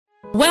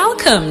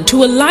Welcome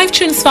to a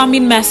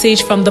life-transforming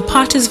message from the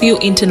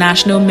Pottersville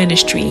International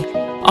Ministry.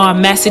 Our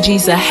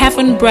messages are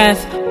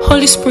heaven-breathed,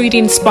 Holy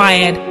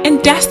Spirit-inspired,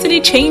 and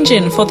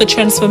destiny-changing for the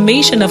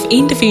transformation of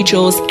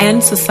individuals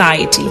and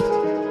society.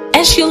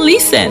 As you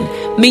listen,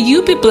 may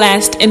you be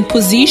blessed and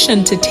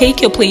positioned to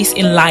take your place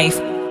in life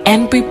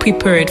and be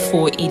prepared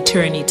for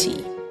eternity.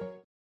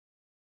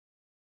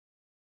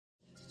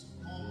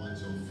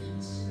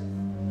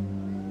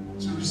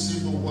 To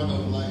receive the word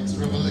of light,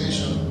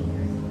 revelation.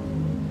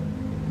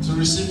 To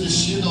receive the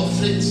shield of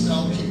faith that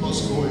will keep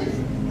us going.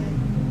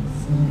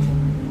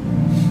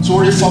 To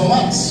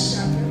reformat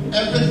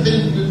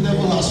everything the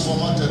devil has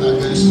formatted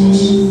against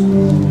us.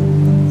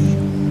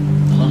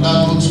 And on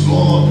that note,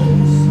 Lord,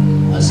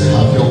 I say,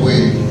 have your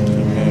way.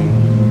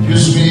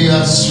 Use me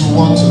as you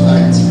want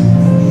tonight.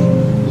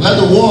 Let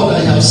the word I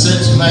have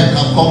said tonight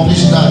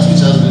accomplish that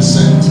which has been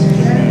sent.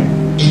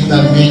 In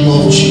the name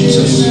of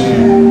Jesus.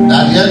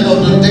 At the end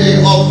of the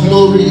day, all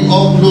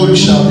glory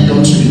shall be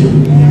unto you.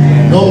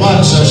 No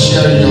man shall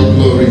share in your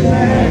glory.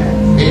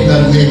 In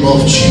the name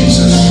of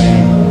Jesus.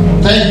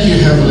 Thank you,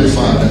 Heavenly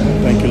Father.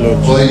 Thank you,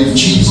 Lord. For in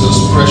Jesus'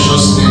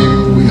 precious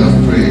name we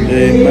have prayed.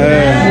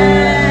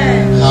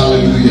 Amen.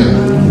 Hallelujah.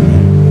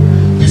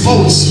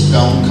 Before we sit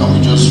down, can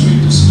we just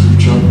read the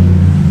scripture?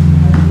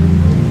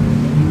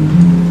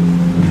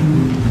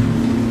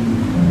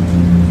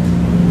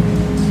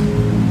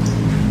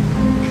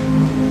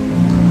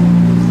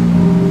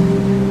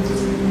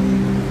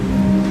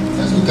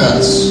 Let's look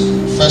at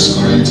 1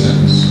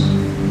 Corinthians.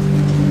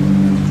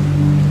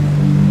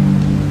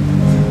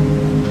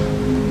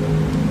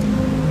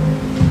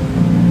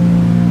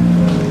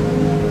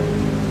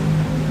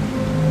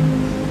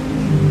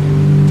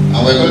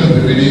 And we're going to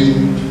be reading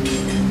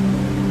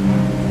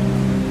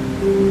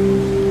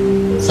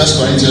 1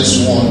 Corinthians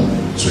 1,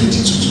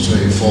 22 to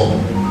 24.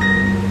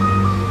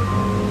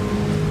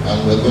 And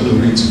we're going to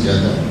read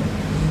together.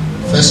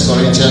 1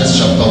 Corinthians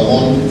chapter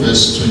 1,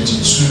 verse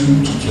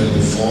 22 to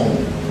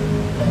 24.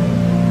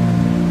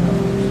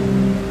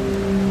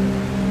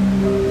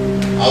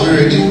 Are we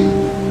ready?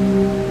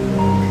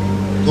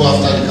 Go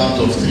after the count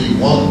of 3.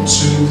 1, 2,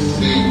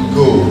 3,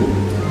 go.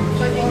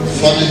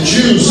 For the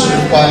Jews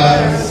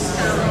require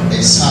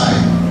a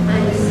sign,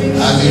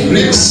 and the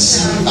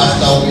Greeks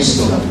after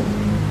wisdom.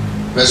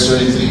 Verse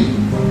 23.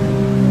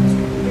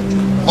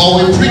 For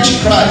we preach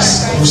Christ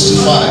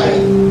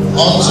crucified,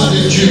 unto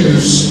the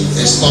Jews a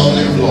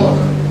stumbling block,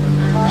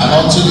 and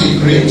unto the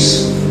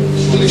Greeks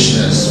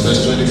foolishness.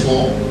 Verse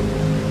 24.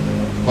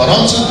 But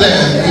unto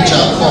them which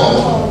are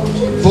called,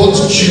 both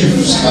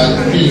Jews and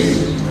Greeks,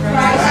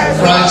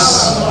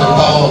 Christ the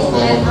power of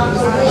God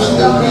and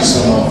the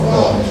wisdom of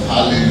God.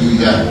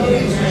 Hallelujah.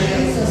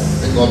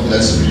 May God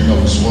bless the reading of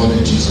His word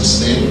in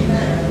Jesus' name.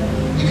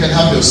 You can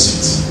have your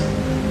seat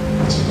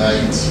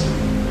tonight.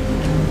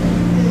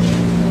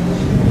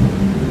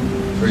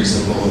 Praise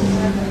the Lord.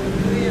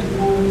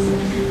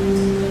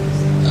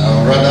 I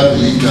would rather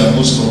believe that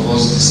most of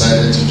us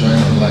decided to join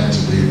online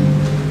today.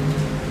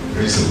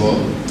 Praise the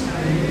Lord.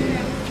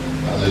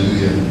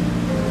 Hallelujah.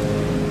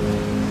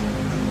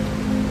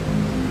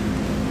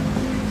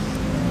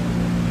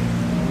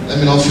 Let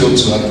me not fail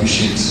to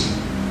appreciate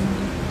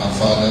our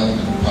father and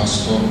the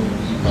pastor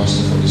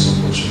for this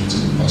opportunity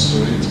to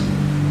pastorate.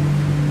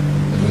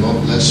 May the Lord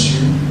bless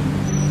you.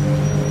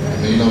 And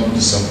may you not be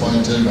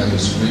disappointed by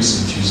His grace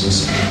in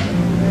Jesus' name.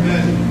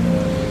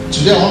 Amen.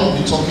 Today I want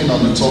to be talking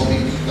on the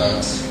topic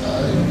that I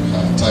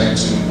have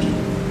titled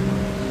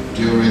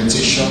The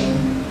Orientation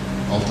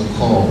of the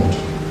Called.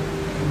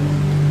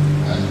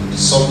 And the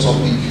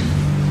subtopic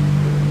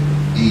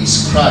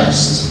is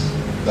Christ,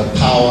 the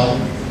power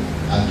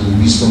and the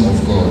wisdom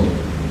of God.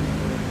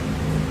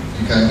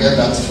 You can get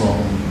that from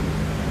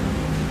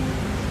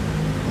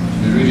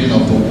the reading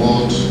of the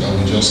word that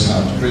we just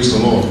had. Praise the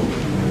Lord.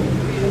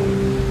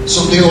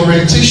 So the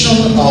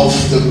orientation of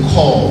the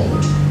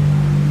called.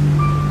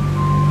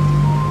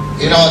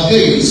 In our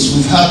days,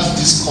 we've had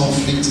this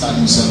conflict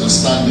and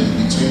misunderstanding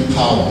between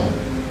power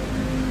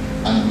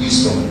and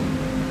wisdom.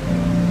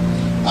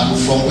 And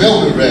from where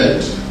we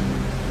read,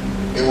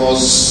 it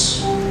was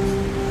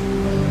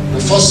the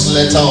first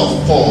letter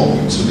of Paul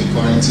to the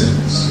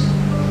Corinthians.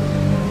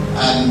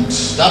 And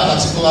that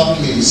particular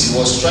place, he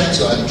was trying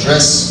to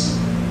address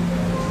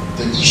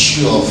the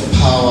issue of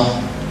power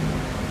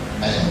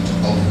and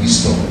of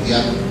wisdom. He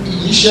had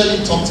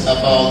initially talked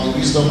about the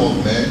wisdom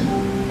of men,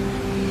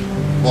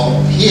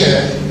 but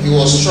here he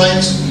was trying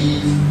to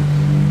give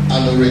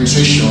an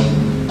orientation,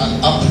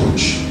 an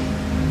approach,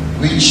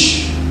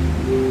 which,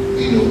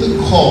 the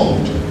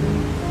called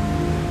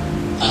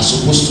are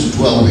supposed to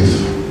dwell with.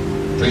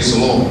 Praise the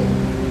Lord.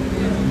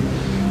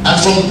 And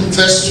from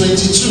verse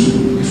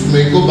 22, if we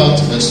may go back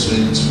to verse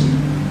 22.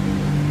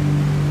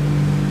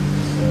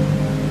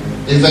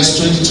 In verse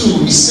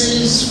 22, it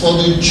says, for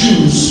the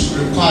Jews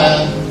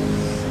require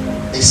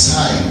a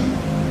sign.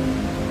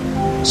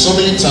 So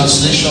many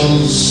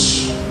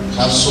translations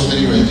have so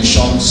many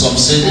renditions. Some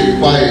say they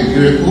require a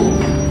miracle.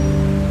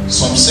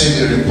 Some say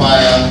they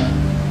require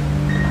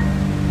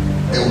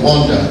a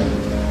wonder.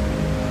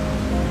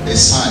 a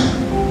sign.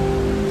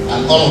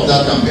 And all of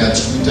that can be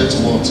attributed to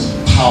what?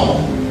 Power.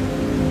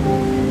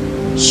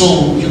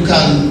 So you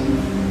can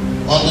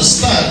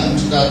understand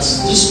that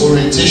this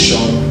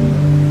orientation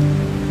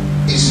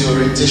is the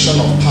orientation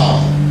of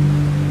power.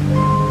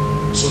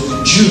 So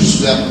the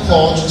Jews were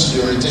called to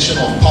the orientation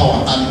of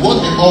power, and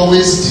what they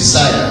always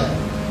desire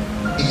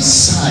is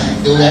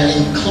sign. They were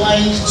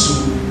inclined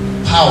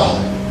to power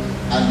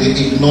and they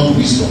ignored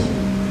wisdom.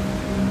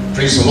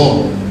 Praise the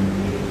Lord.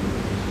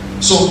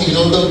 So,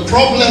 the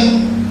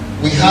problem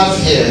we have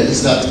here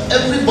is that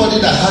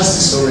everybody that has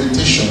this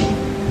orientation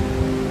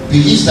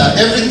believes that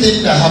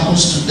everything that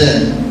happens to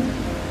them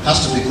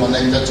has to be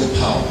connected to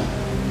power.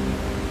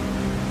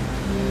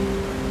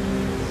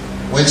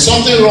 When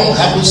something wrong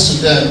happens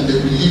to them,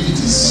 they believe it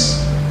is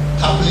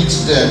happening to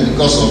them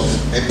because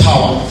of a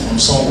power from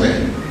somewhere.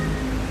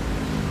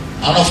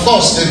 And of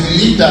course, they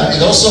believe that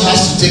it also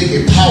has to take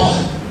a power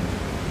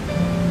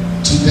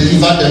to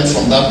deliver them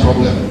from that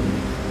problem.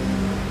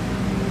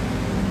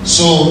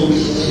 So,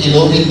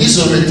 in this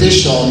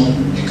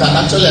orientation, you can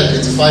actually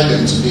identify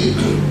them today.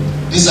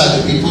 These are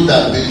the people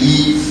that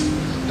believe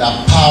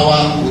that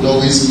power would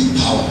always need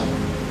power.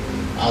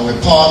 And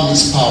when power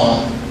meets power,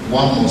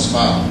 one must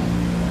bow.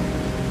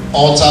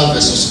 Altar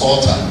versus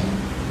altar.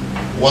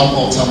 One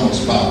altar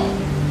must bow.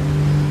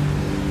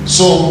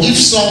 So if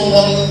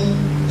someone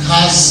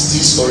has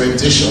this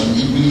orientation,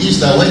 he believes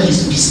that when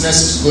his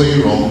business is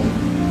going wrong,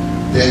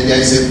 then there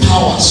is a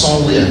power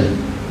somewhere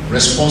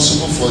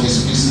responsible for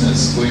his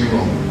business going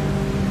wrong.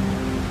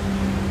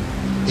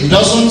 He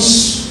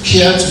doesn't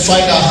care to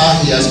find out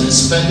how he has been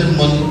spending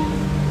money.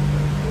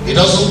 He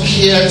doesn't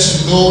care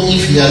to know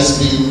if he has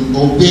been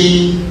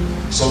obeying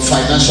some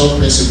financial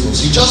principles.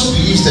 He just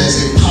believes there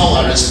is a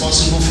power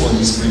responsible for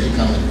his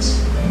predicament.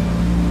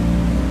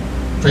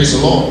 Praise the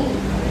Lord.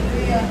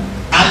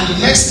 And the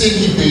next thing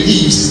he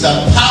believes is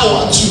that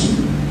power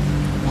too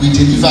will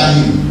deliver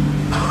him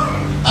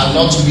and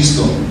not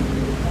wisdom.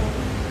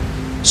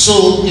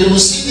 So you will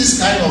see this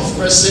kind of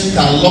person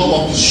can lock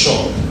up his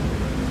shop,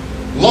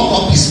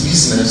 lock up his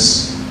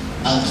business,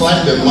 and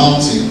climb the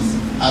mountain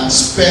and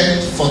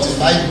spend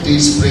 45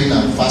 days praying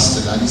and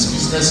fasting, and his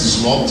business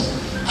is locked,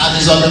 and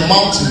he's on the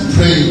mountain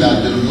praying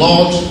that the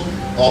Lord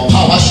or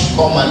power should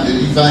come and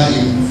deliver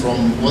him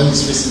from what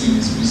he's facing in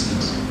his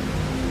business.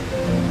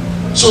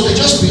 So they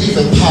just believe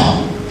in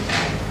power.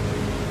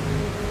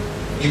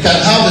 You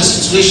can have a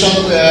situation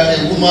where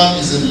a woman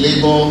is in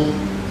labor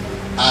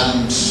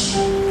and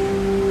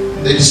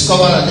they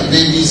discover that the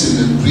baby is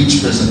in a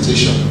breech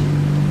presentation,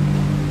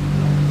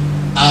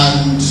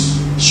 and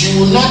she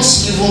will not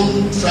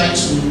even try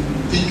to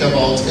think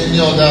about any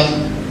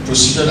other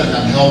procedure that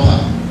can help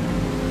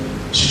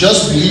her. She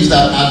just believes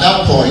that at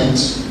that point,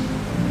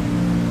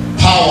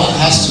 power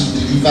has to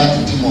deliver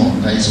the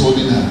demon that is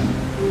holding her.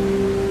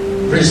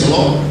 Praise the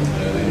Lord.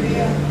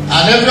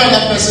 And every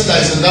other person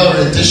that is in that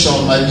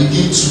orientation might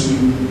begin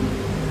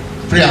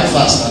to pray and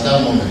fast at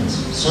that moment.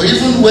 So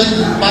even when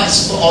the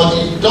pastor or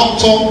the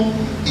doctor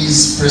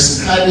is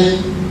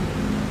prescribing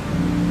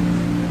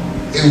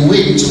a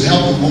way to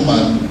help a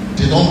woman,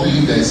 they don't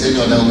believe there is any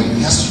other way.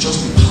 It has to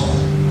just be power.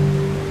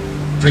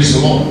 Praise the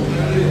Lord.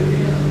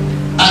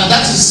 And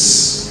that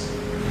is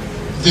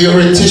the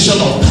orientation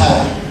of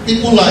power.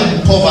 People are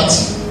in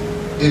poverty.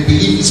 They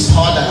believe it's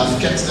power that has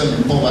kept them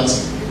in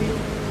poverty.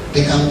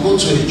 They can go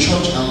to a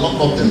church and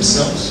lock up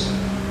themselves.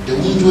 They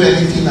won't do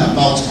anything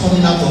about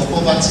coming out of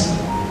poverty.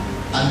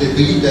 And they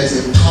believe there is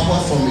a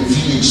power from a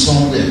village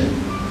somewhere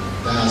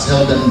that has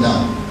held them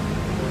down.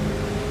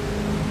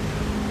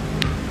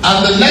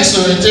 And the next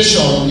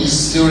orientation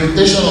is the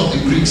orientation of the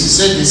Greeks. He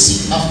said they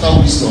seek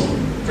after wisdom.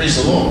 Praise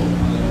the Lord.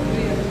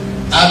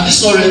 And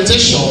this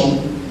orientation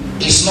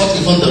is not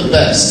even the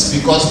best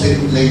because they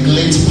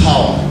neglect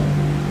power.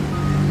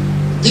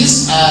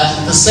 These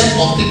are the set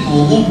of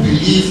people who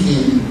believe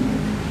in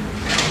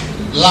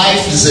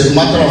life is a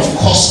matter of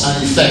cause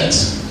and effect.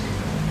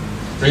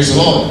 Praise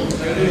the Lord.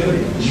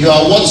 You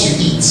are what you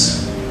eat.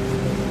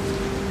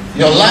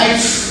 Your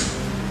life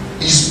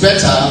is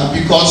better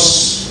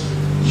because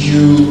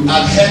you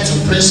adhere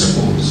to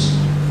principles.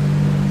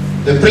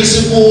 The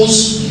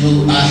principles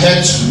you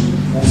adhere to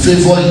will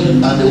favor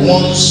you, and the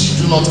ones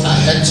you do not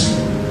adhere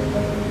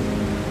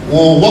to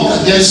will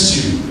work against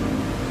you.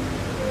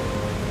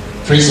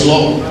 Praise the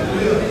Lord.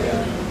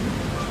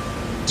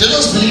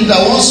 Just believe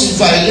that once you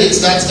violate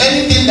that,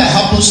 anything that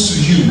happens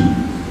to you,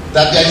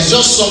 that there is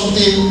just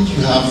something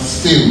you have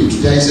failed.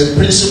 There is a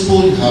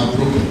principle you have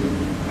broken.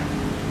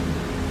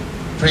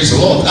 Praise the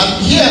Lord.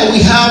 And here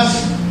we have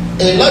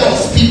a lot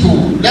of people.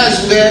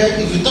 That's where,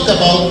 if you talk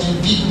about the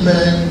big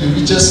men, the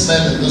richest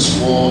men in this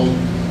world,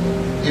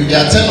 if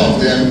there are 10 of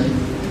them,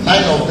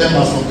 9 of them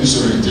are from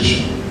this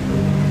orientation.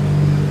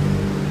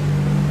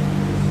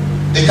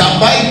 They can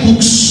buy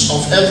books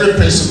of every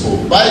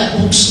principle, buy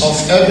books of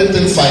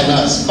everything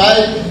finance,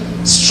 buy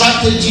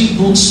strategy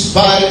books,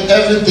 buy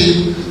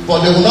everything,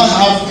 but they will not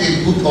have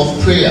a book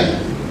of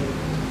prayer.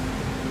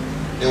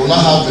 They will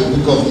not have a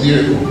book of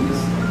miracle.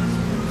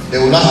 They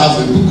will not have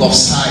a book of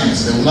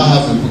signs. They will not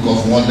have a book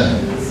of wonder.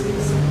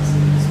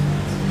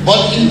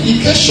 But the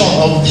implication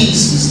of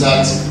this is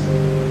that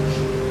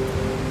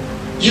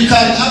you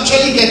can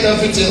actually get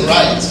everything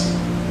right.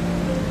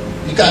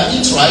 You can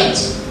eat right.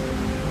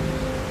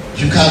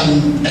 You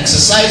can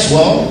exercise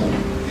well.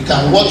 You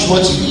can watch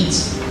what you eat.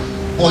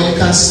 But you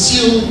can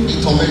still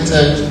be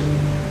tormented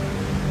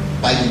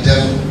by the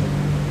devil.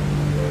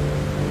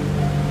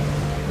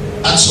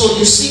 And so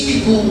you see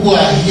people who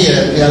are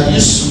here, they are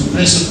used to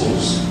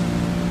principles.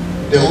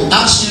 They will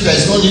ask you, there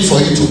is no need for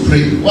you to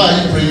pray. What are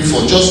you praying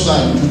for? Just go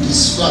and do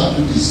this, go and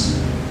do this.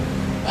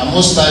 And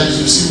most times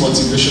you see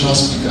motivational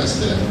speakers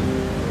there.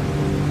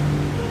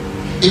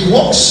 It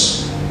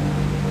works.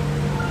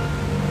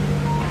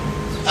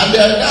 And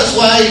that's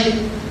why,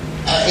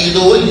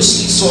 when you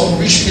see some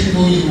rich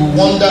people, you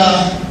wonder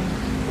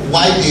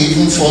why they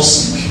even fall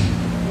sick.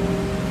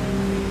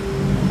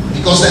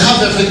 Because they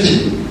have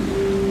everything.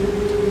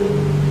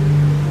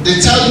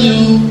 They tell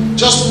you,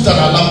 just put an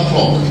alarm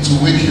clock, it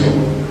will wake you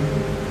up.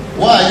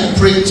 Why are you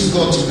praying to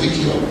God to wake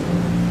you up?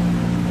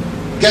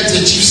 Get a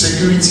chief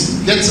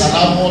security, get an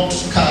armored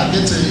car,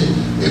 get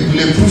a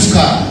bulletproof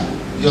car.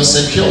 You're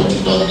secured.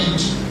 You don't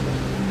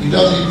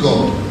need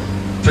God.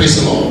 Praise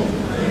the Lord.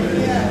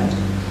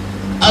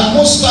 And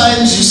most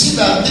times you see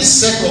that this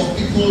set of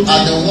people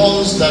are the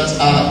ones that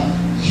are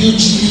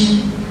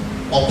hugely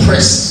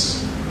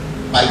oppressed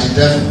by the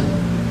devil.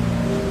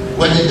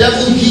 When the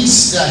devil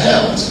hits their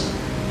health,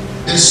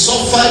 they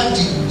suffer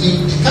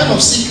the kind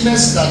of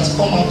sickness that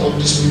come out of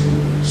these people.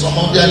 Some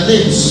of their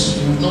names,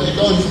 you don't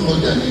even know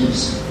their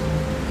names.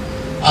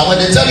 And when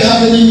they tell you how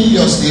many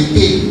millions they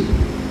pay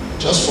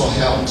just for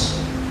health,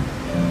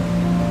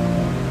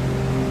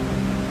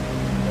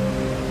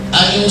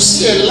 and you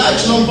see a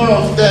large number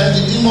of them,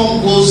 the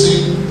demon goes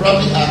in,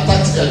 probably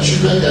attacks their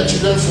children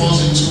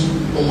falls into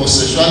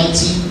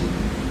homosexuality.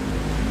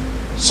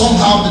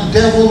 Somehow the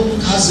devil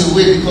has a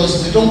way,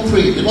 because they don't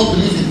pray, they don't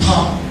believe in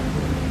power.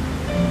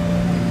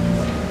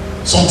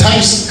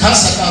 Sometimes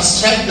cancer can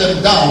strike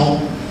them down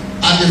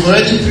and they've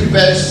already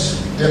prepared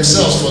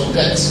themselves for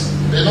death.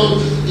 They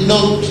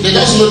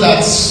just know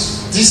that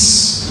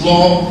this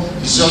law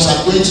is just,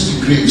 I'm going to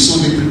the grave, so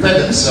they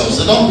prepare themselves.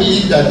 They don't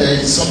believe that there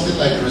is something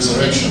like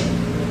resurrection.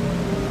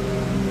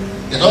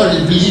 They don't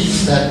really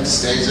believe that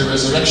there is a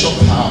resurrection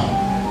power.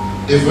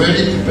 They've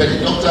already prepared.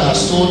 The doctor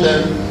has told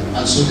them,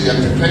 and so they are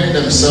preparing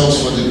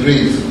themselves for the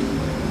grave.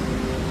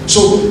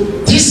 So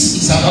this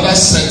is another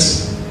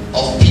set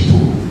of people.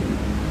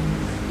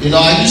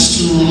 I used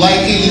to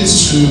liken it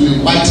to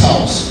the White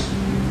House.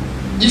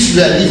 If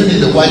you are living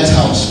in the White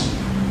House,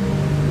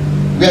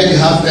 where you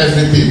have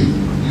everything,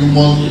 you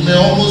may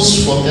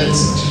almost forget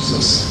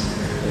Jesus.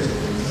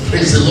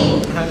 Praise the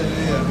Lord.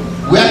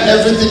 Where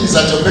everything is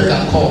at your beck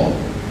and call.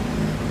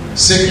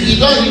 You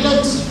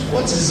don't,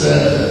 what is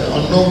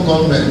unknown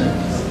gunmen?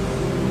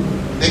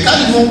 They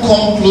can't even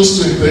come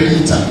close to a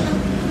perimeter.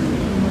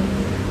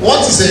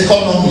 What is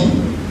economy?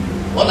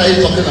 What are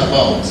you talking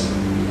about?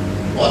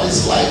 What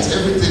is light?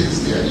 Everything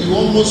is there. You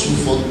almost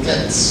will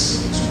forget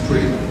to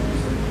pray.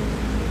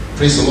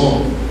 Praise the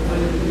Lord.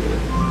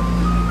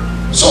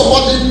 So,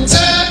 but the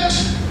third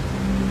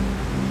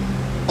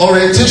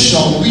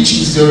orientation, which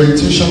is the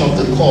orientation of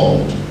the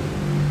called,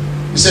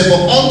 he said,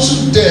 but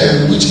unto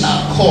them which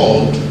are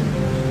called,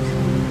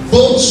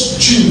 both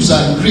Jews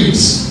and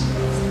Greeks,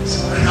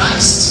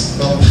 Christ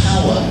the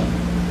power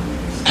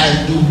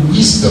and the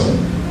wisdom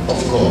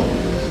of God.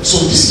 So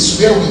this is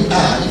where we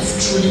are, if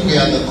truly we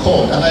are the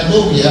called. And I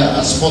know we are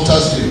as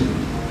Pottersville.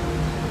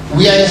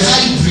 We are a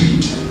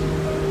hybrid.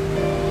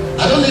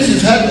 I don't know if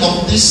you've heard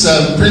of this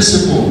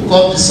principle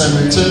called the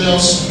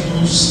simultaneous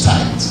use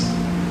tithe.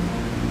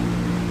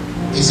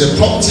 It's a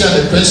property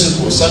and a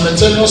principle,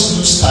 simultaneous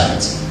use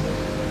tithe.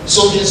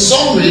 So in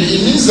summary,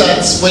 it means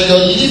that when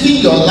you're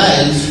living your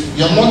life,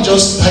 you're not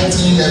just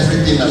tightening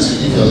everything as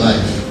you live your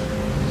life.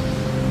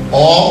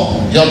 Or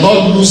you're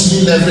not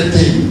loosening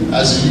everything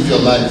as you live your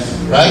life,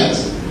 right?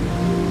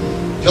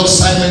 You're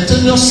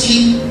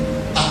simultaneously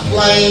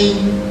applying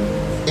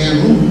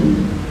a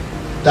rule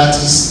that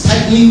is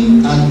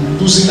tightening and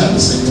loosening at the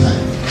same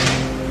time.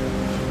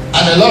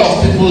 And a lot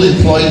of people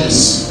employ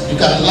this. You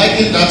can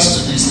liken that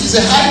to this. It's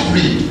a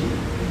hybrid.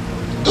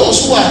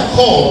 Those who are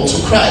called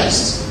to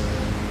Christ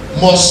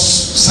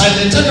must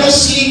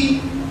simultaneously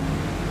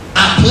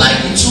apply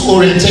the two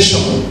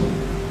orientation.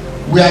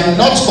 We are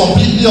not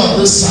completely on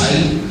this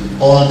side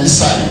or on this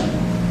side.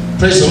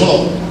 Praise the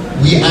Lord.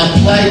 We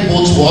apply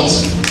both what?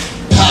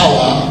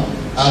 Power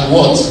and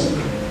what?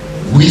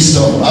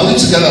 Wisdom. Are we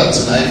together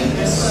tonight?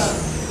 Yes.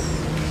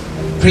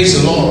 Praise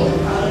the Lord.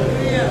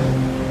 Hallelujah.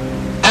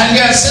 And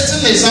there are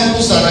certain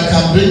examples that I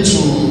can bring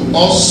to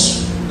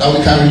us that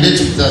we can relate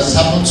to that has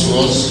happened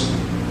to us.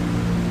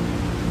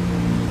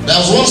 There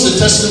was once a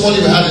testimony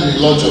we had in the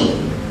lodge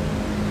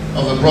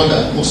of a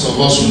brother. Most of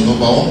us will know,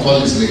 but I won't call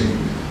his name.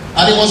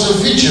 And it was a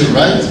vigil,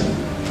 right?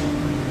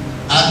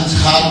 And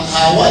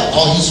her wife,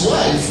 or his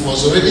wife,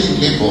 was already in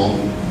labor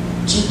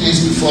 2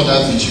 days before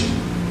that vigil.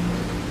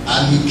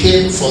 And he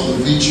came for the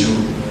vigil.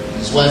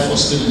 His wife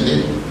was still in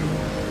labor.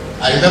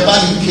 I remember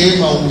he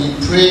came and we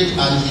prayed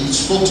and he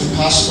spoke to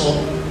pastor.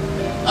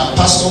 And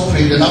pastor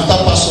prayed, and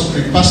after pastor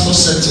prayed, pastor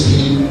said to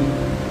him,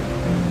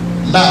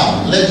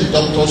 now let the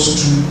doctors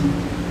do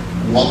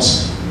what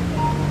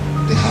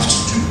they have to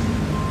do.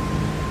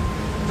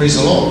 Praise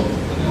the Lord.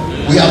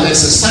 We have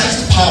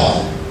exercised power,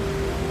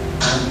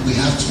 and we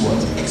have to what?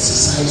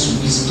 Exercise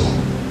wisdom.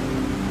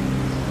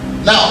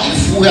 Now,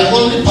 if we are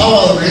only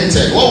power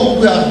oriented, what would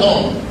we have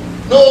done?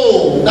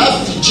 No,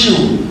 that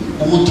vigil,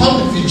 we will turn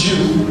the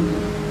vigil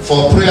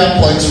for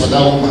prayer points for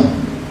that woman.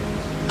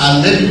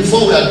 And maybe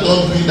before we are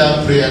done doing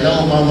that prayer,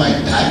 that woman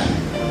might die,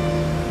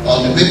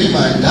 or the baby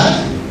might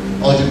die,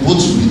 or the boat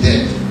will be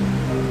dead,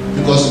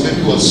 because the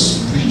baby was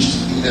preached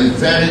in a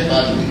very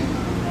bad way.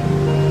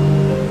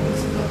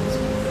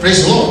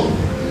 Praise the Lord.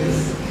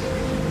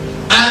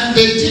 And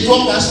they did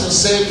what pastor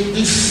said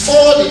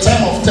before the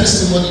time of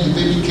testimony. The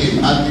baby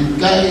came, and the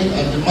guy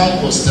and the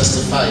man was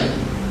testifying.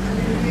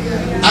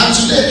 And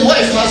today the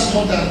wife has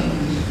more than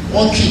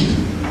one kid.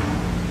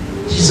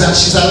 She's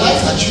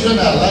alive, her children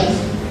are alive.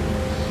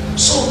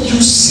 So you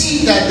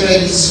see that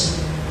there is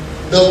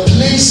the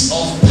place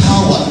of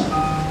power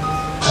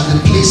and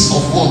the place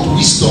of what?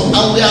 Wisdom.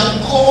 And we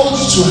are called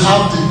to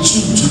have the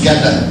two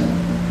together.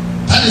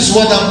 That is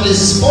what that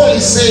place is. Paul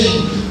is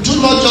saying, do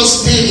not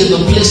just stay in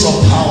the place of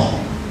power,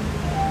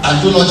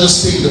 and do not just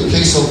stay in the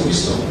place of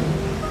wisdom.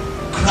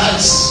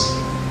 Christ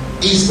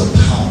is the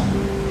power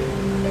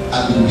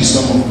and the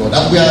wisdom of God.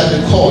 And we are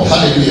the called.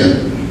 Hallelujah.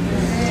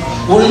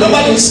 We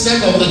remember the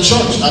incident of the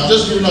church. I'm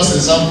just giving us an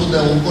example,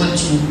 then we'll go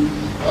into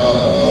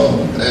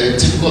a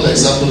typical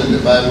example in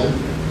the Bible.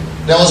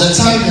 There was a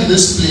time in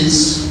this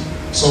place,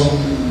 some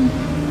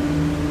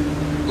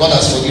God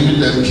has forgiven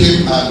them,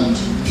 came and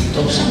picked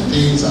up some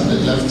things and they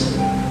left.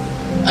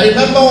 I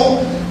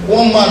remember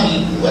one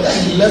man, whether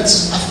he left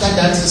after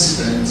that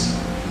incident,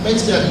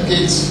 met me at the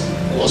gate.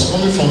 He was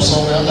coming from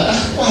somewhere. I'm like,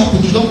 what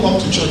happened? You don't come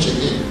to church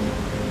again?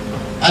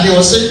 And he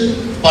was saying,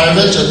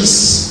 peradventure,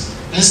 this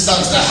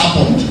instance that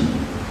happened,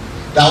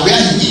 that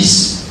where he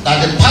is,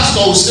 that the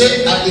pastor will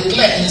say and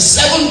declare in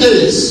 7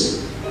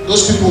 days,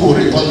 those people will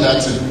return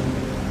that thing.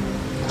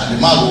 And the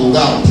man will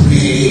go and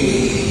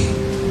pray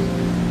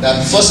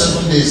that before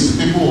 7 days,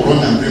 the people will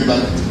run and bring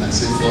back the thing and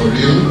say, for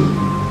real?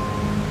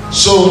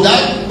 So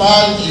that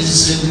man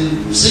is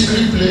in the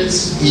secret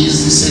place. He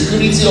is the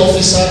security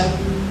officer.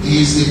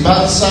 He is the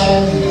bouncer.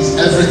 He is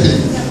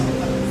everything.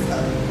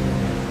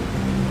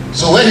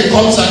 So when he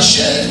comes and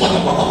shares,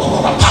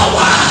 power,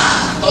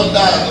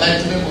 thunder and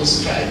lightning will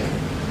strike,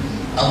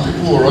 and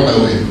people will run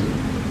away.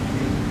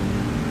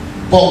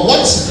 But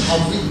what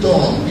have we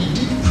done? We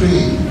did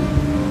pray,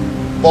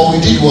 but we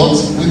did what?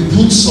 We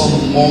put some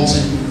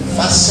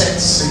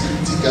multifaceted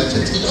security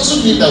gadgets. It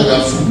doesn't mean that we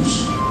are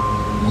fools.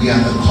 We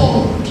are the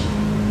called.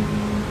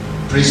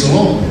 Praise the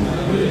Lord.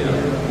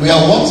 We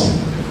are what?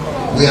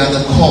 We are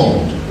the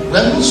called. We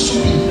are not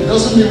stupid. It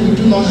doesn't mean we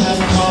do not have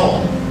power.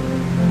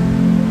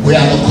 We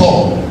are the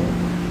called.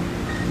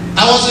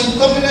 I was in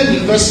Covenant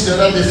University the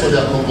other day for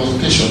their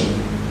convocation.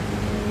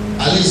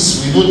 At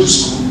least we know the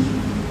school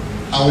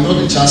and we know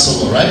the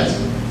chancellor, right?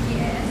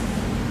 Yes.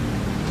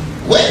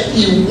 When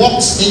he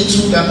walked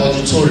into that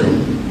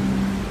auditorium,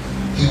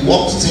 he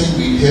walked in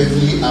with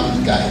heavily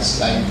armed guys.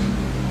 Like,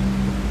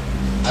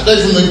 I don't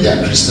even know if they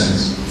are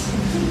Christians.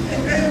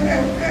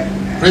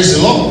 Praise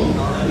the Lord.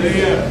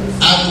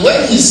 And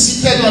when he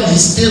seated on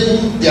his table,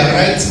 they are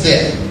right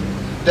there.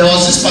 There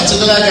was this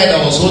particular guy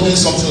that was holding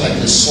something like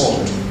a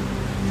sword.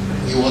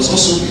 He was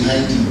also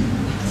behind him.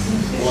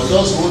 He was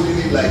just holding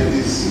it like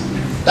this.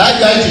 That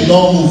guy did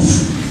not move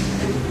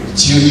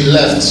till he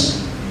left.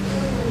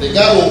 The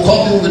guy will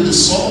come in with the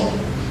sword,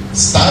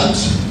 stand.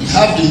 You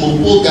have the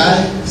mobile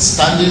guy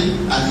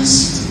standing and he's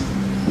sitting.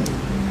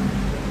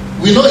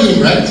 We know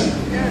him, right?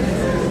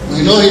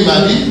 We know him,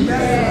 Abby.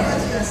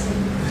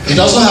 He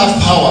doesn't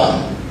have power.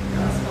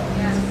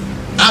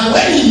 And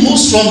when he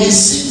moves from his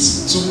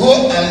seat to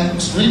go and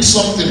read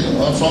something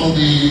from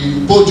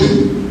the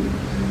podium,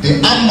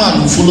 the armed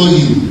man will follow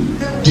him.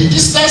 The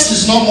distance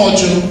is not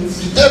much.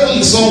 The table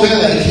is somewhere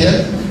like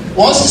here.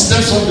 Once he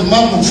steps on, the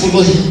man will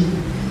follow him.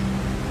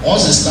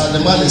 Once he stands,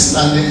 the man is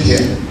standing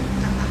here.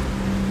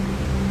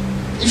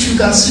 If you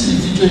can see the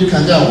video, you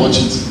can go and watch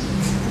it.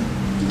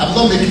 I'm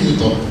not making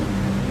it up.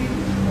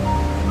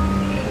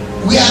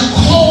 We are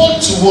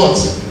called to what?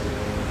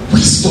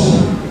 Wisdom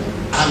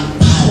and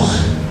power.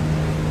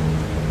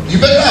 You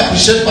better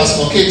appreciate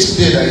Pastor K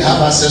today that you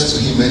have access to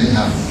him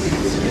anyhow.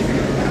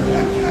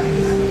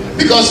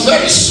 Because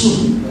very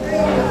soon,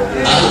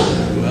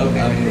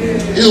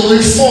 it will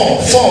be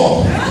four.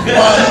 1, 2, 3,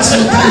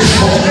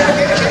 4.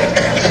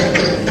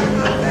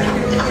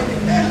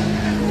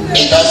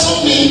 It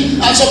doesn't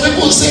mean, and some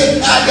people say,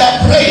 they are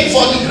praying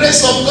for the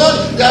grace of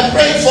God, they are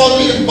praying for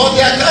me, but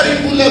they are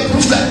carrying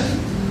bulletproof that.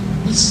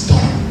 Wisdom.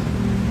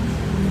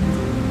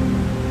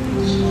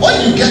 When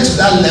you get to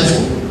that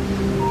level,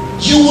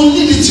 you will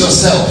need it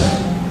yourself.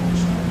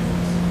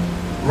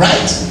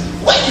 Right?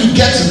 When you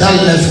get to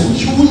that level,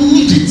 you will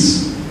need it.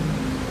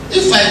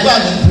 If I go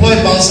and employ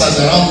bouncers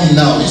around me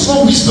now, it's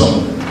not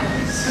wisdom.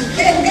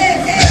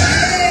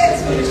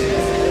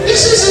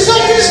 It's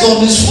not wisdom.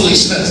 wisdom is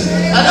foolishness.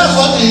 And that's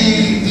what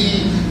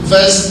the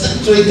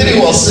verse 23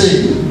 was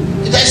saying.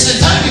 There's a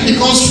time it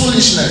becomes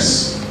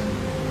foolishness.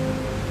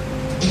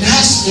 It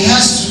has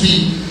to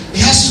be,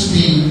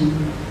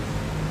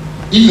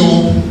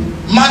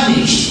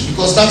 managed,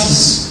 because that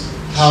is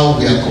how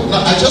we are called.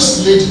 Now, I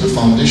just laid the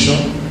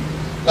foundation.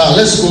 Now,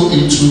 let's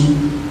open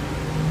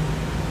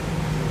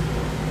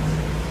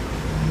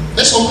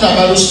our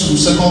Bibles to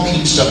 2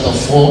 Kings chapter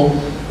 4,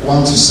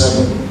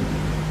 1-7.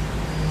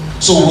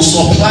 So we'll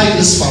supply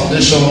this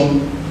foundation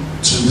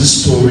to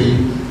this story,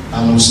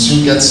 and we'll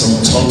still get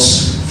some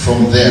thoughts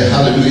from there.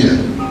 Hallelujah.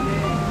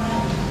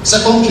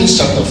 2 Kings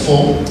chapter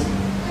 4.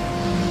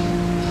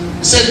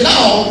 It said,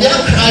 now there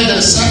cried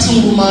a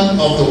certain woman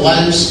of the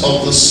wives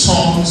of the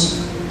sons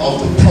of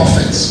the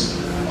prophets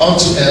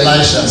unto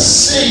Elisha,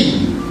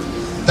 saying,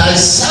 thy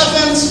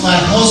servant my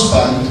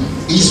husband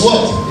is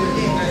what?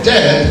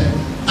 Dead,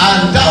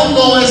 and thou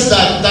knowest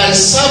that thy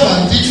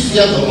servant did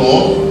fear the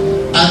Lord,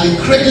 and the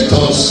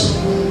creditors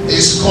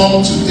is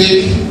come to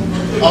take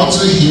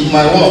unto him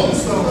my what?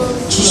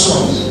 2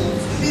 sons.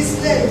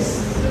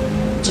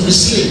 To be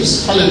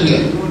slaves.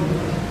 Hallelujah.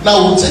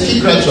 Now we'll take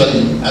it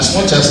gradually, as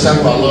much as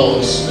time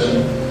allows.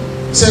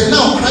 It said,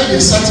 now cried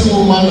a certain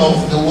woman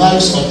of the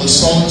wives of the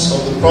sons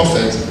of the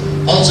prophet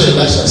unto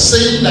Elisha,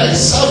 saying, thy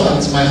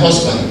servant my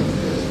husband.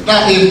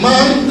 Now a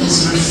man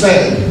is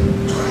referred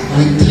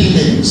with 3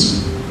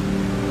 names: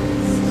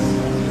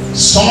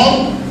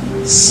 son,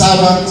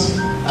 servant,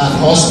 and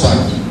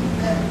husband.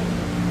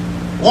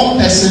 One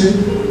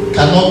person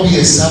cannot be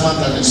a servant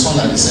and a son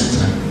at the same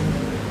time.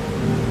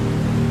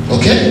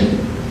 Okay?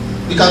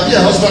 You can be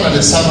a husband and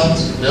a servant,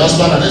 a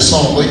husband and a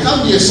son, but you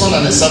can't be a son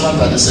and a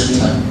servant at the same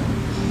time.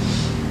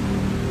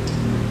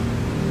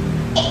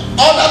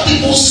 Other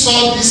people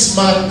saw this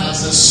man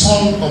as a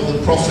son of the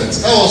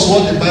prophets. That was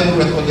what the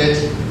Bible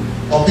recorded,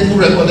 or people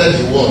recorded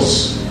he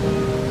was.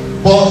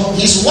 But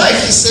his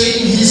wife is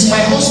saying, he's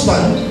my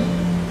husband.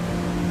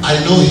 I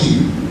know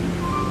him.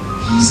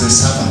 He's a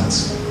servant.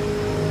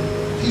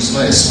 He's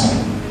not a son.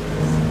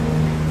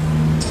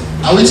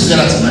 Are we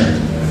together tonight?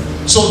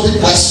 So the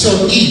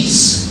question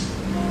is,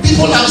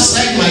 people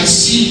outside might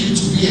see you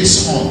to be a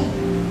son,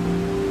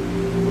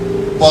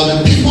 but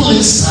the people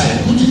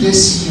inside, who do they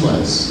see you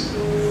as?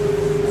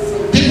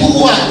 People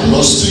who are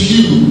close to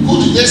you,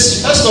 who do they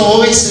see? First of all,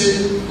 always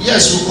say,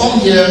 yes, we'll come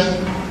here.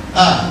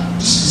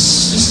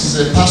 This is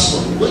a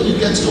pastor. When you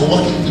get to your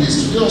working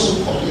place, do they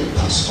also call you a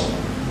pastor?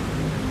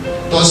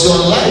 Does your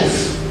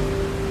life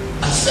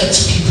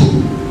affect people?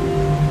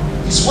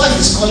 His wife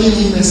is calling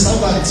him a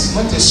servant,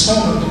 not a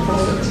son of the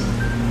prophet.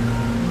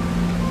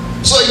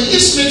 So it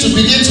gives me to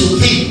begin to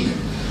think,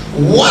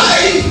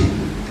 why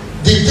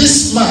did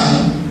this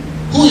man,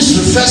 who is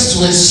referred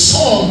to as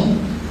son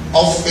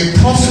of a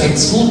prophet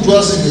who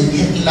dwells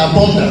in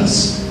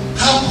abundance,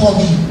 how come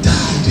he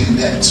died in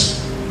debt?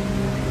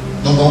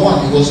 Number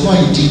one, he was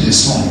not indeed a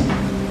son.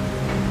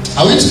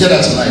 Are we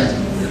together tonight?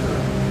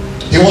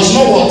 He was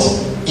not what?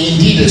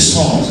 Indeed a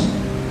son.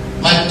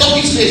 My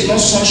topic today is not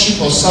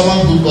sonship or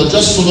servanthood, but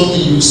just follow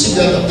me. You see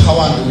where the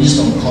power and the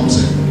wisdom comes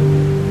in.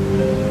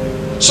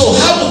 So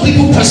how do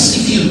people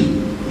perceive you?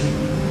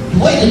 The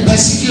way they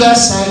perceive you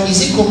outside,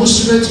 is it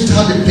commensurate with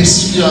how they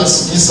perceive you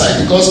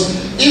inside? Because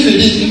if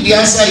the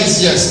answer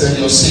is yes, then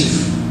you're safe.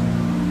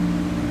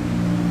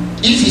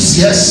 If it's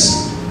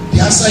yes, the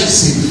answer is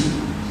safe.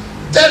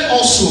 Then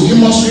also, you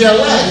must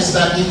realize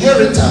that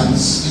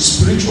inheritance is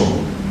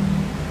spiritual.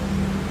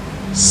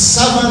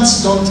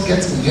 Servants don't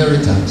get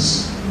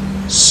inheritance.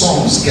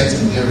 Sons get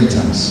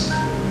inheritance.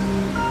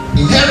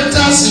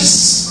 Inheritance is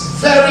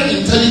very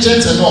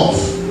intelligent enough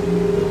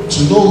to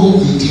know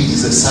who indeed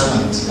is a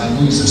servant and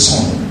who is a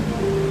son.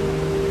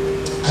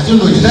 I don't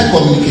know, did I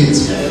communicate?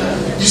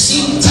 You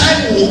see,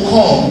 time will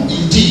come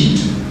indeed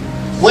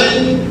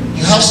when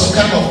you have some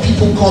kind of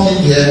people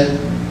coming here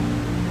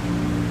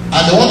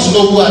and they want to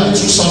know who are the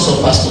true sons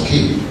of Pastor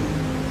K.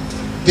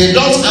 They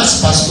don't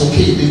ask Pastor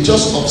K, they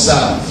just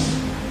observe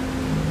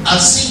and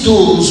see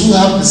those who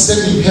have the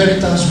same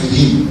inheritance with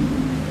him.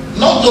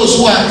 Not those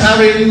who are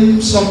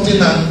carrying something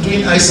and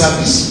doing eye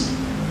service.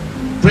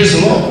 Praise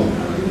the Lord.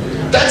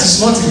 That is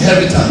not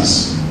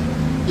inheritance.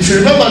 If you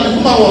remember, the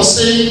woman was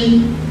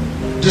saying,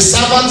 the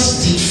servant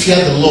did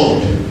fear the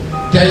Lord.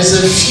 There is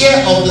a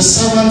fear of the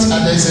servant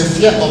and there is a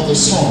fear of the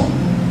son.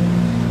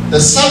 The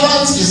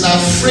servant is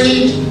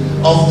afraid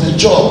of the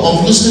job,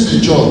 of losing the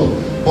job,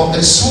 but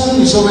the son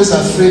is always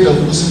afraid of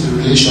losing the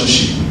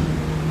relationship.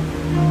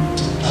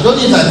 I don't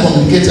know if I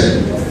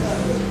communicated.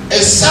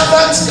 A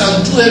servant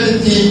can do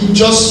anything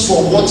just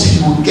for what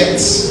he will get,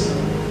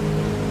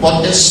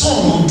 but a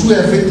son will do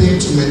everything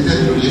to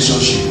maintain the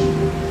relationship.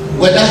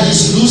 Whether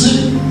he's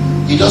losing,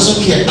 he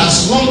doesn't care,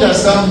 as long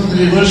as that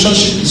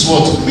relationship is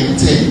what?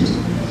 Maintained.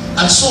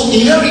 And so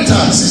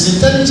inheritance is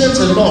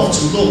intelligent enough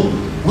to know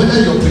whether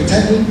you're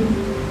pretending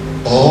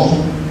or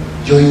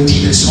you're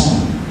indeed a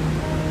son.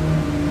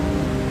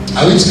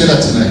 Are we together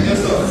tonight?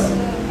 Yes, sir.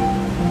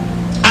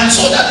 And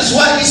so that is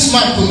why this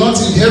man could not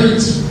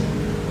inherit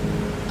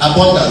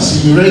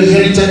abundance. He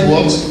inherited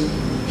what?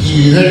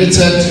 He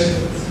inherited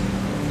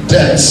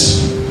depth.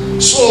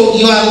 So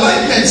your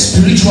alignment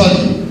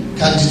spiritually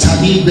can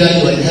determine where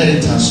your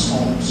inheritance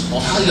comes or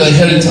how your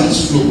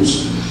inheritance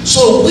flows.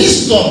 So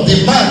wisdom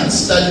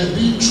demands that you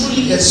be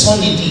truly a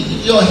son indeed.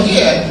 If you're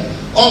here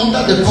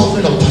under the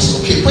covering of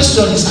Pastor K,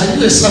 question is, are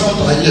you a servant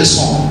or are you a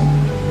son?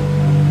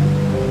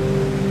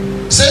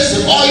 It says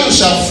the oil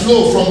shall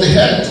flow from the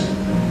head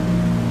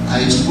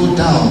and it will go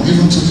down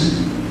even to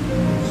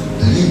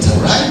the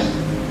lintel, right?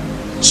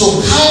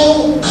 So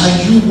how are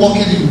you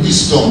walking in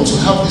wisdom to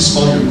have this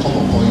oil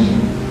come upon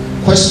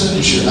you? Question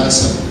you should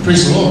answer.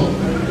 Praise the Lord.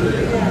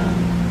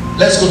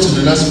 Let's go to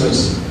the next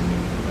verse.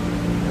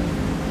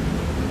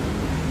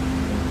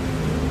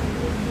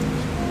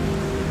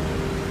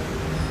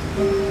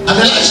 And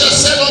Elisha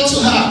said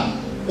unto her,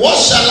 what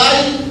shall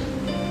I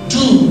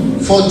do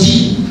for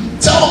thee?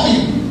 Tell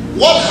me,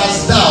 what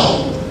hast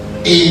thou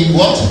in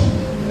what?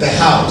 The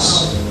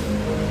house.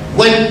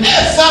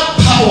 Whenever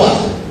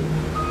power,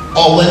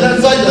 or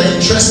whenever you're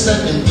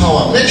interested in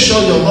power, make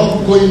sure you're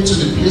not going to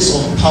the place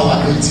of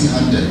power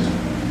empty-handed.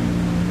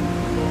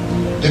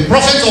 The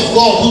prophet of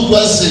God who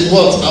dwells in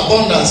what?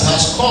 Abundance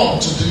has come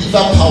to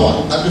deliver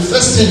power. And the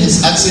first thing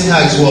he's asking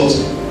her is what?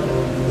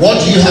 What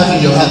do you have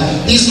in your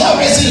hand? He's not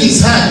raising his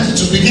hand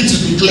to begin to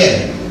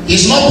declare.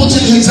 He's not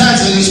putting his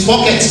hands in his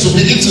pockets to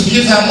begin to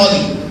give her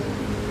money.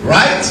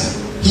 Right?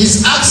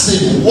 He's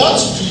asking, what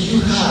do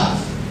you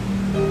have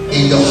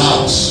in your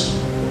house?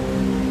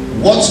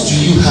 What do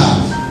you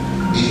have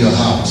in your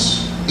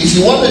house? If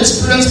you want to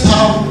experience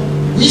power,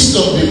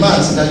 wisdom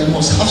demands that you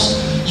must have.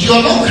 You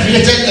are not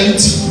created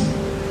empty.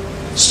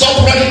 Stop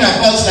running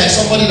about like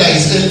somebody that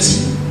is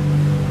empty.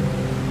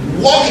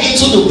 Walk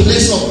into the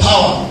place of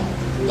power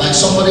like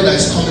somebody that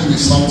is coming with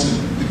something,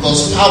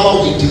 because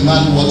power will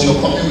demand what you're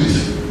coming with.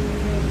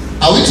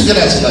 Are we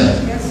together tonight?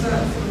 Yes, sir.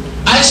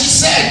 And she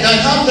said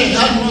that Haman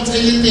had not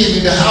anything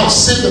in the house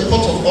save the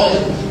pot of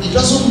oil. It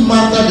doesn't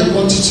matter the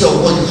quantity of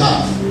what you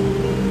have.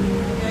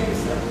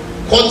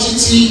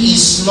 Quantity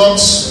is not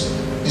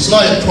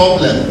a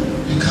problem.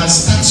 You can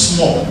start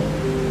small.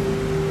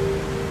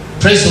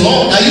 Praise the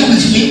Lord. Are you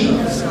with me?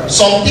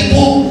 Some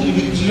people,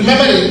 you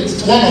remember the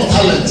one of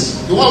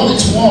talents, the one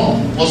with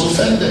one was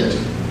offended.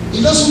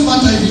 It doesn't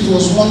matter if it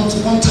was one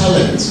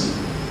talent.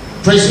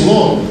 Praise the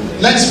Lord.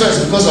 Next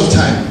verse, because of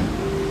time.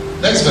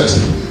 Next verse.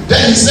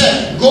 Then he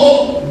said,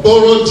 go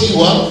borrow thee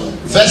what?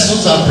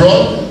 Vessels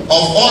abroad of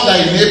all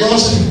thy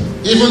neighbors,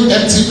 even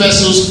empty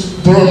vessels,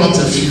 borrow not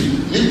a few.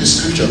 Leave the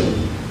scripture.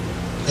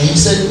 And he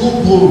said, go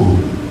borrow.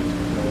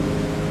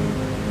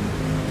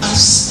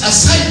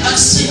 Aside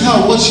asking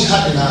her what she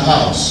had in her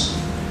house,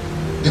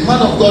 the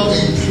man of God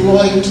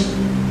employed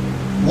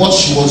what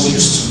she was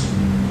used to.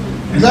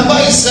 Remember,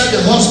 he said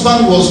the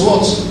husband was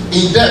what?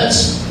 In debt.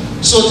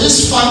 So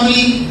this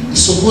family is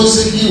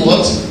supposedly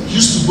what?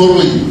 Used to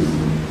borrowing.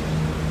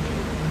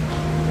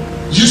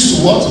 Used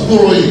to what?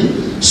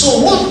 Borrowing.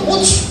 So what?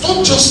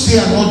 Don't just stay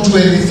and not do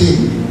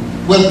anything.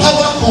 When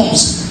power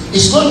comes,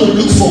 it's going to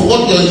look for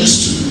what you're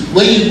used to.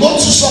 When you go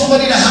to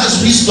somebody that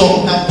has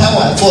wisdom and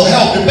power for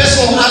help, the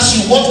person will ask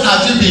you, what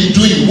have you been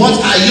doing? What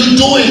are you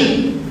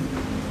doing?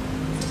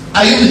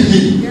 Are you with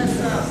me? Yes,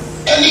 sir.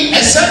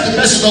 Except the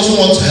person doesn't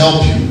want to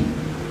help you.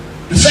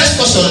 The first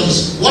question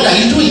is, what are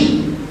you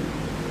doing?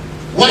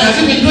 What have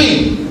you been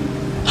doing?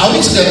 Are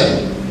we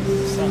together?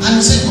 And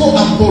he said, go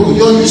and borrow.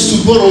 You're used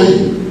to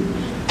borrowing.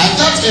 I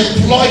can't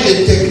employ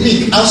a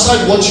technique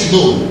outside what you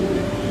know.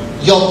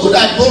 You're good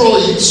at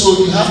borrowing,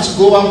 so you have to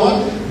go and what?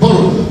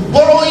 Borrow.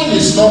 Borrowing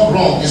is not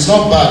wrong, it's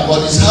not bad,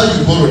 but it's how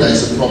you borrow that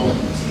is a problem.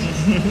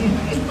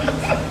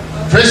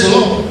 Praise the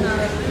Lord.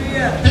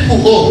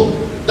 People go,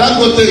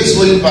 Dangote is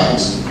owing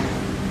banks.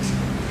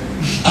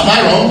 Am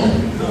I wrong?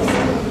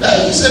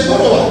 Yeah, you say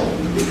borrower.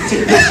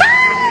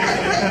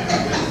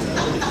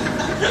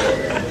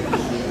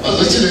 I was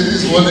watching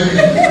this morning.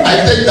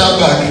 I take that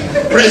back.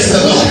 Praise the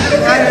Lord.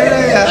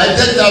 I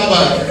take that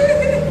back.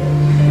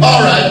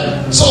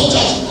 Alright. So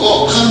just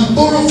go and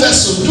borrow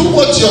vessel. Do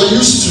what you're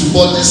used to,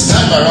 but this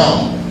time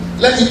around,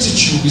 let me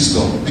teach you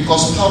wisdom,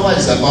 because power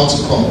is about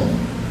to come.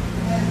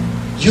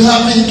 You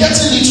have been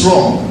getting it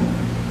wrong.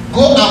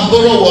 Go and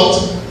borrow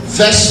what?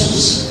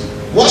 Vessels.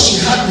 What she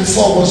had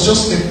before was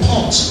just a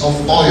pot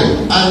of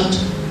oil. And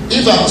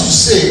if I'm to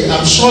say,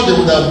 I'm sure they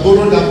would have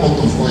borrowed that pot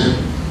of oil.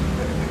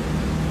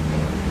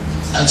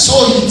 And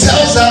so he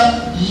tells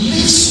her,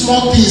 leave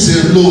small things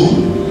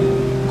alone.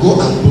 Go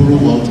and borrow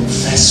what?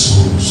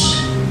 Vessels.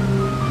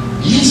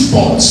 Leave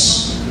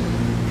pots.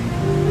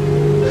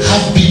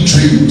 Have big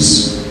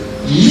dreams.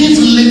 Leave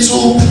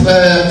little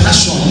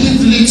passion.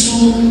 Leave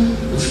little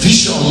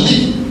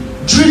vision.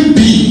 Dream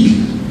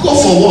big. Go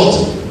for what?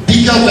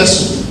 Bigger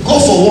vessel. Go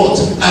for what?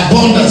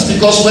 Abundance.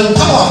 Because when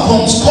power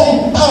comes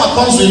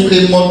with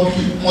a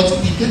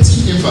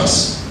multiplicative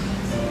inverse.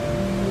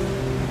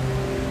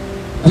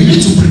 We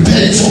need to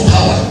prepare it for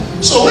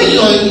power. So when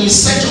you're in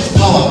search of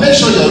power, make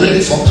sure you're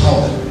ready for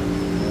power.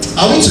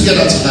 Are we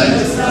together tonight?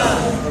 Yes,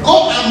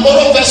 go and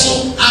borrow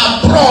vessel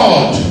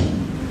abroad.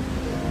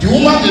 The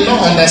woman did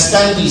not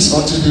understand this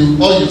until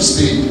the oil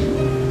stayed.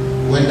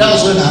 When that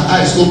was when her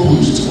eyes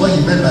opened to what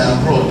he meant by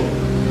abroad.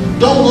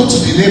 Don't go to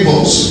the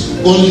neighbors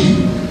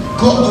only.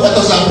 Go. What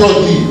does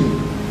abroad mean?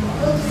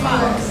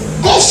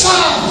 Go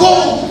far.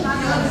 Go.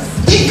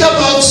 Think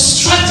about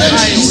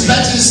strategies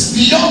that is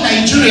beyond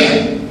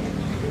Nigeria.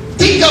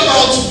 Think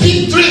about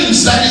big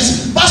dreams that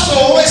is. Pastor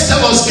always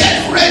tell us,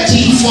 get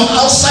ready for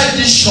outside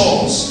these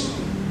shores.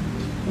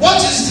 What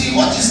is the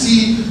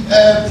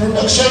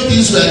production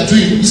things we are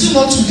doing? Is it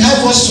not to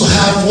have us to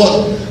have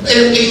what?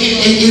 A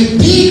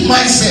big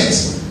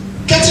mindset,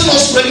 getting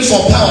us ready for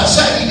power. So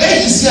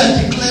then he's here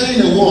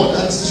declaring a word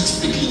and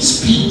speaking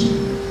speed.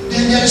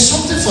 Then there is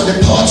something for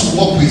the power to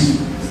work with.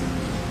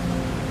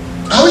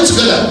 Are we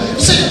together?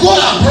 He said, go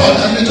abroad,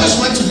 and they just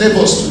went to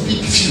neighbors to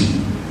pick few.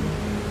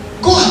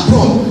 Go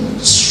abroad,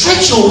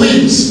 stretch your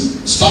wings.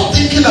 Stop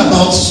thinking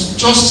about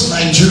just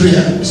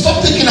Nigeria.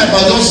 Stop thinking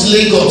about just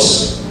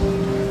Lagos.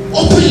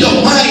 Open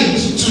your mind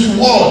to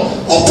the world.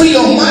 Open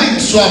your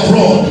mind to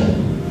abroad.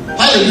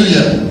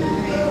 Hallelujah.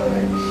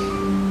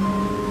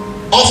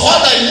 Of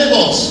other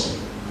neighbors,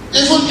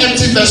 even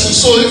empty vessels.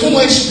 So even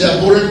when they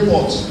are borrowing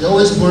pots, they are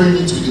always borrowing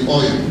into the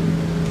oil.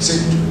 He said,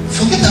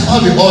 forget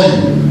about the oil.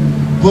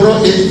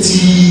 Borrow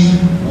empty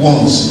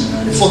ones.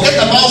 Forget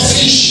about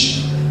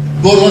fish.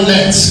 Borrow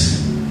net.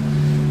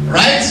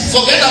 Right?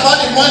 Forget about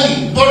the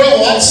money. Borrow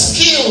what?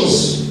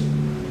 Skills.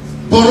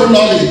 Borrow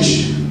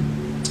knowledge.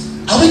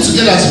 Are we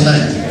together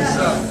tonight?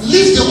 Yes,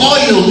 leave the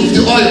oil. Leave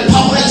the oil.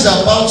 Power is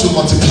about to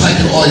multiply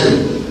the oil.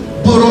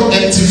 Borrow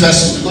empty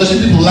vessels, because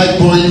you people like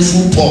borrowing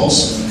full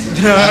pots.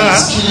 And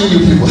it's killing you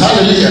people.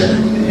 Hallelujah.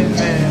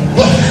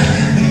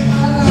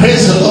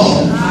 Praise the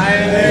Lord.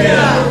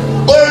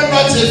 Hallelujah. Borrow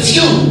not a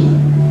few.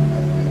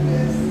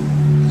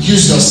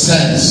 Use your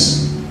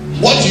sense.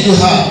 What do you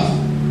have?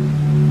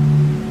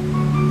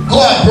 Go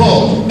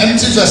abroad,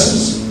 empty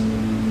vessels.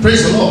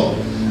 Praise the Lord.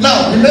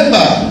 Now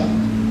remember,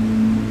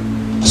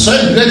 so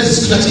I read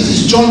this scripture. It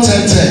is John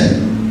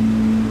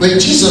 10:10. When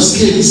Jesus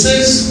came, he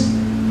says,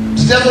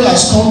 the devil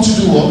has come to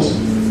do what?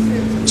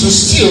 To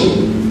steal,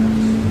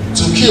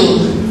 to kill,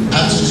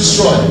 and to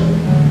destroy.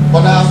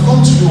 But I have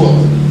come to do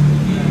what?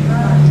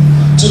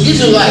 To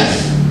give you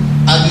life,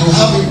 and you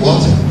have it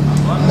what?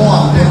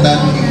 More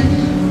abundantly.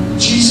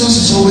 Jesus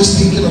is always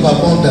thinking of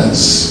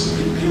abundance.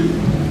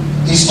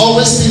 He's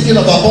always thinking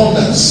of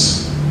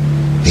abundance.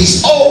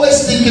 He's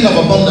always thinking of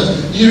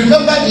abundance. You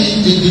remember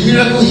the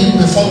miracle he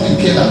performed in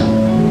Cana?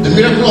 The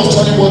miracle of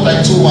turning water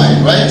into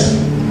wine, right?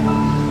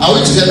 Are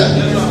we together?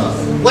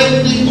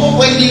 When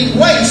the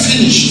wine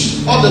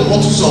finished, all the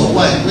bottles of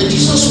wine, when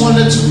Jesus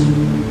wanted to,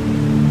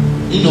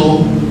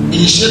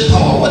 initiate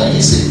power, what did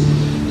he say?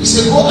 He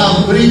said, go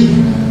and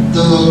bring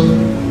the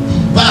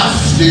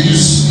bath they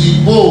use,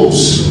 the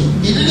bowls.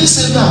 He didn't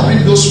say, go and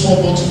bring those small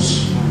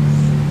bottles.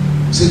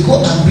 He said,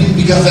 go and bring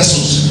bigger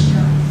vessels.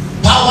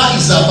 Power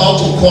is about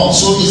to come,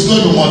 so it's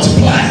going to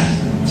multiply.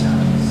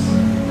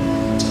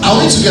 Are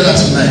we together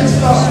tonight?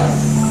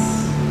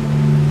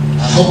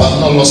 I hope I've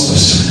not lost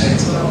us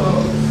tonight.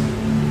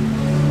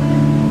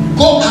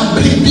 Go and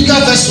bring bigger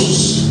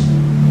vessels,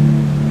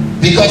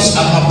 because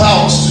I'm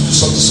about to do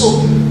something.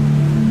 So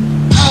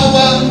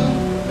power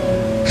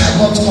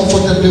cannot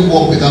comfortably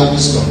walk without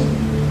wisdom.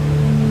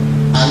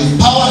 And if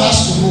power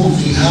has to move,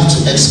 you have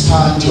to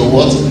expand your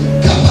what?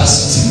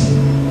 Capacity.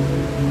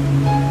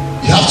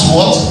 You have to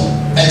what?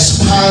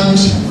 Expand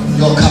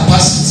your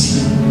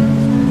capacity.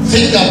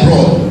 Think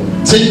abroad,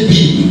 think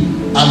big,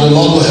 and the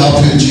Lord will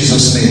help you in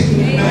Jesus'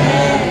 name.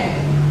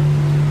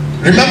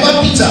 Amen.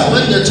 Remember Peter,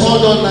 when they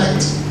toiled all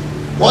night,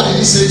 what did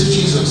he say to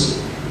Jesus?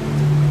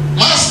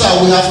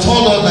 Master, we have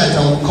toiled all night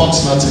and we caught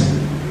nothing.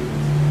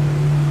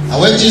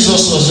 And when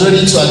Jesus was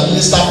ready to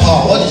administer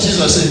power, what did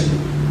Jesus say?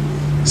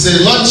 He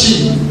said, launch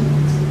him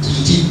to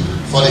the deep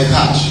for the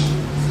catch.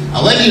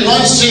 And when he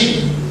launched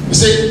him, he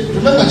said,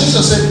 remember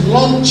Jesus said,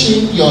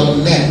 launching your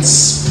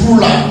nets,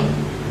 plural,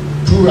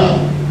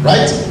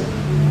 right?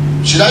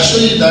 Should I show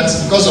you that?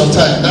 Because of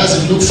time, that's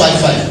in Luke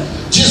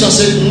 5:5. Jesus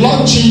said,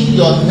 launching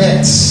your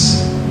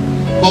nets.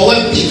 But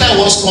when Peter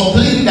was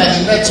complaining that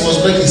the net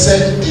was breaking, he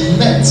said, the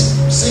net,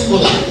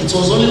 singular, it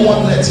was only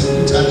one net,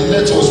 and the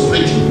net was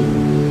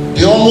breaking.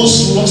 They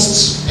almost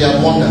lost their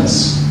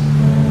abundance.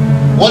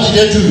 What did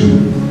they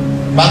do?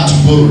 Back to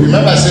borrow.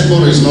 Remember I said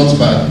borrow is not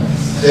bad.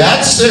 They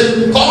had to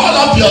say, call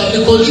up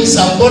your colleagues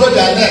and borrow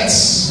their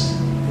nets.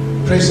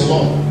 Praise the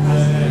Lord.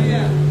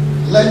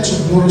 Learn to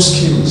borrow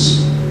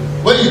skills.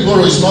 When you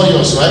borrow, it's not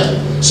yours, right?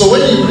 So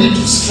when you read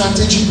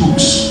strategy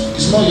books,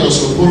 it's not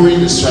yours, you're borrowing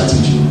the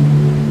strategy.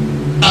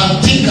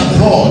 And think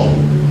abroad,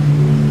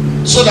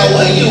 so that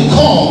when you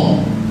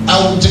come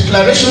and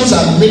declarations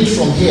are made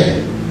from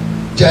here,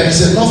 there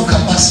is enough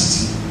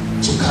capacity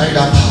to carry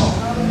that power.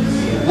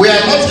 We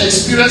are not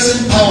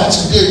experiencing power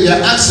today. We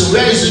are asking,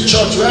 where is the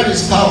church? Where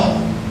is power?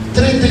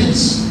 3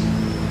 things.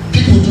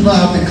 People do not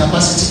have the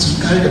capacity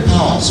to carry the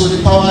power, so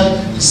the power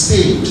is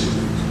stayed.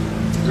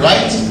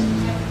 Right?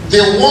 The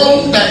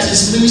one that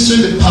is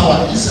ministering the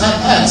power is an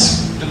art.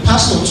 The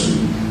pastor too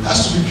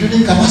has to be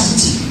building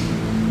capacity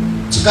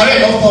to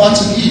carry enough power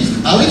to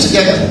give. Are we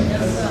together?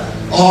 Yes,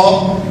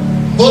 or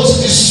both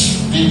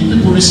this The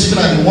people receiving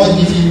and the one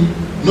giving,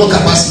 no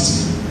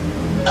capacity.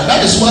 And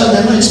that is why we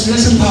are not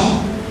experiencing power.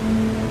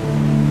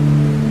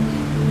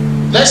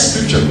 Next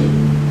scripture.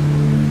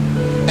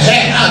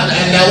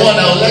 And the one I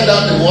will let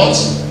down the what?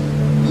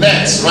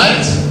 Nets,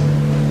 right?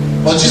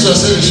 But Jesus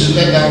said we should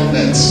let down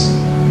nets.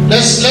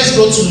 Let's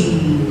go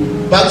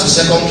back to 2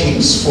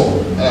 Kings 4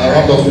 and I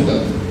round off with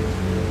that.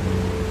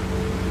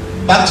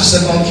 Back to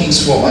 2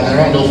 Kings 4 and I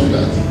round off with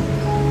that.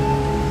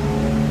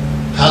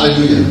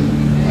 Hallelujah.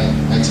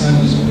 My time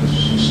is over.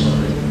 So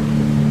sorry.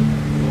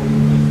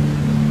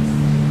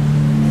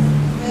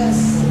 Yes.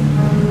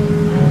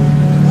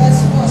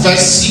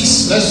 Verse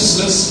 6. Let's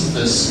see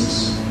verse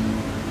 6.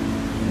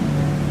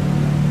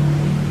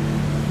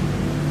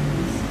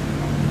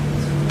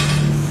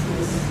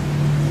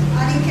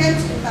 And it came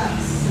to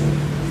pass,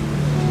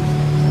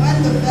 when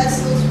the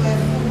vessels were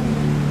full,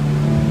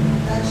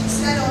 that she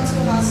said unto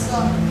her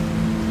son,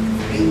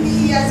 Bring me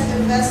yet a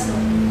vessel.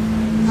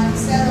 And he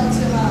said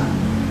unto her,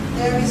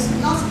 There is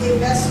not a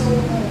vessel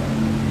more,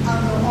 and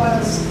the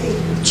oil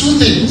stayed. Two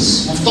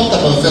things. We've talked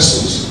about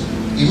vessels.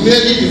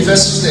 Immediately the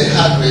vessels they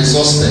had were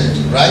exhausted,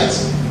 right?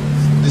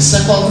 The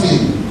second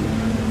thing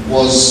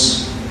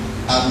was,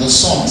 and the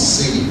son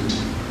saved.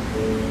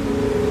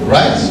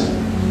 Right?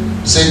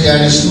 Say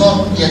there is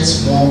not yet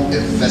more a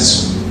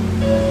vessel.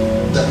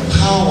 The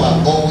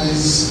power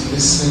always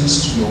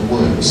listens to your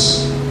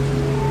words.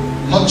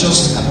 Not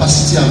just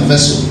capacity and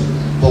vessel,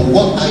 but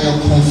what are your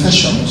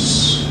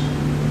confessions?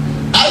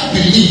 I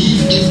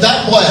believe if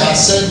that boy had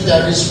said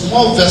there is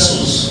more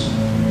vessels,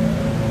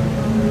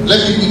 let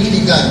me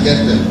quickly go and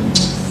get them,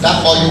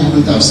 that oil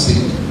wouldn't have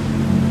stayed.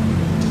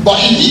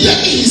 But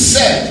immediately he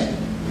said,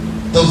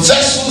 the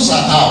vessels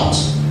are out.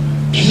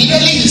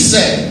 Immediately he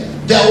said,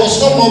 there was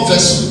no more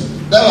vessel.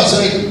 That was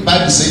what the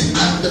Bible said,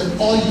 and the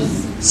oil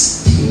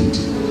stayed.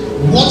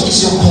 What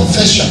is your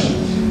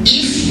confession?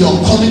 If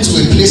you're coming to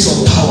a place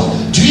of power,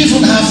 do you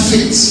even have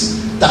faith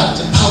that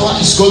the power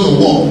is going to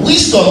work?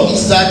 Wisdom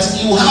is that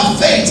you have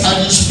faith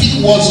and you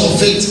speak words of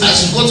faith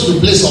as you go to the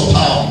place of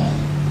power.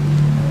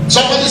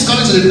 Somebody is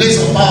coming to the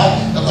place of power,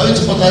 they're coming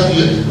to Port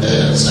Harcourt,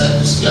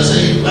 you're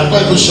saying, I'm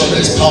not even sure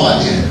there's power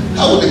here.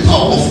 How will the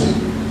power work for you?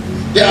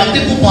 There are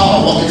people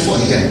power working for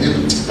here. They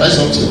will rise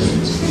up to your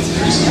feet.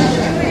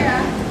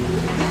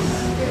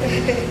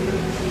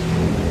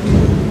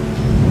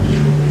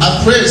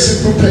 I pray a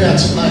simple prayer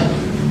tonight.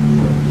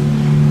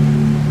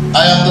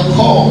 I am the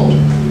called.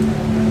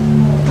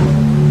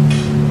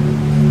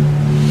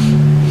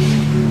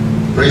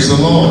 Praise the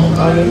Lord.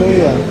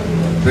 Hallelujah.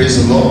 Praise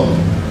the Lord.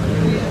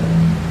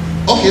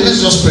 Okay,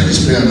 let's just pray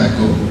this prayer and I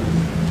go.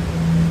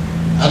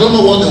 I don't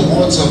know what the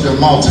words of your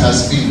mouth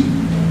has been.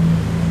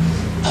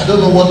 I don't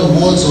know what the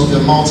words of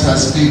your mouth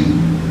has been.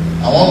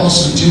 I want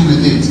us to deal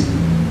with it.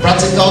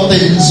 Practical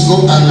things,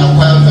 go and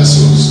acquire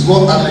vessels.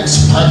 Go and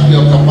expand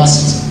your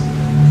capacity.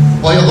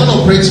 But you're going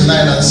to pray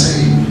tonight and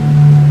say,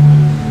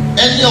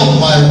 any of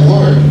my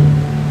word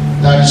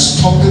that is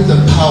stopping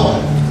the power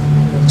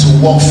to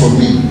work for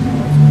me,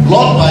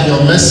 Lord, by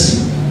your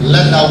mercy,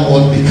 let that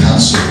word be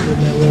cancelled.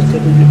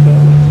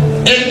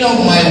 Any of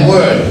my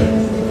word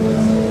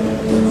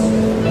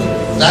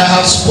that I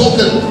have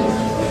spoken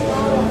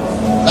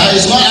that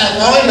is not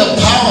allowing the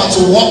power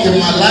to work in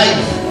my life,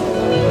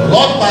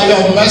 Lord, by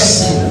your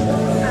mercy,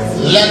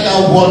 let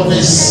that word be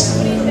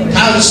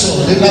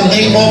cancelled in the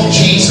name of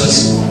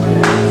Jesus.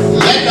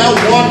 Let that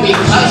word be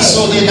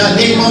cancelled in the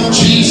name of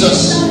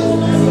Jesus.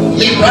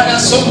 Let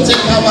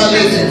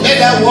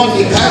that word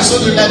be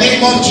cancelled in the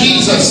name of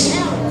Jesus.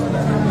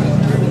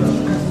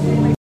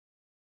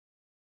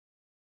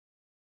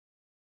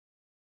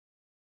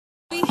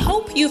 We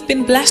hope you've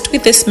been blessed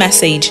with this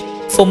message.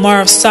 For more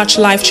of such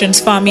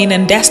life-transforming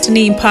and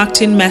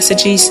destiny-impacting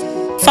messages,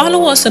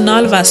 follow us on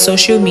all of our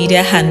social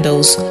media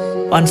handles.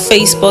 On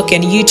Facebook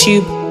and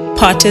YouTube,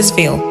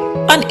 Pottersville.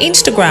 On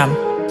Instagram,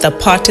 The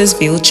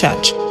Pottersville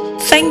Church.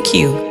 Thank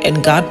you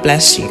and God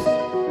bless you.